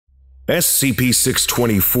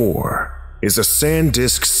SCP-624 is a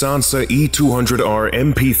SanDisk Sansa E200R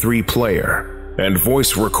MP3 player and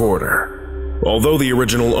voice recorder. Although the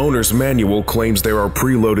original owner's manual claims there are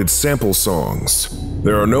preloaded sample songs,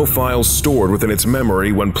 there are no files stored within its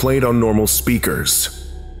memory when played on normal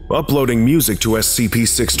speakers. Uploading music to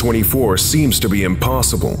SCP-624 seems to be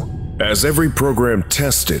impossible, as every program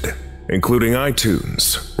tested, including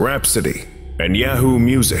iTunes, Rhapsody, and Yahoo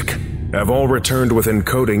Music, have all returned with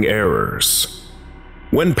encoding errors.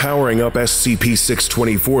 When powering up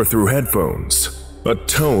SCP-624 through headphones, a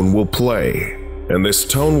tone will play, and this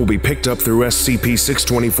tone will be picked up through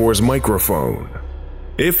SCP-624's microphone.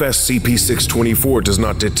 If SCP-624 does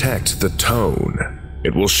not detect the tone,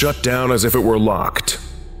 it will shut down as if it were locked.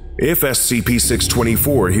 If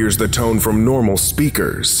SCP-624 hears the tone from normal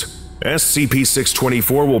speakers,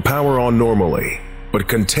 SCP-624 will power on normally, but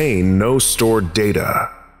contain no stored data.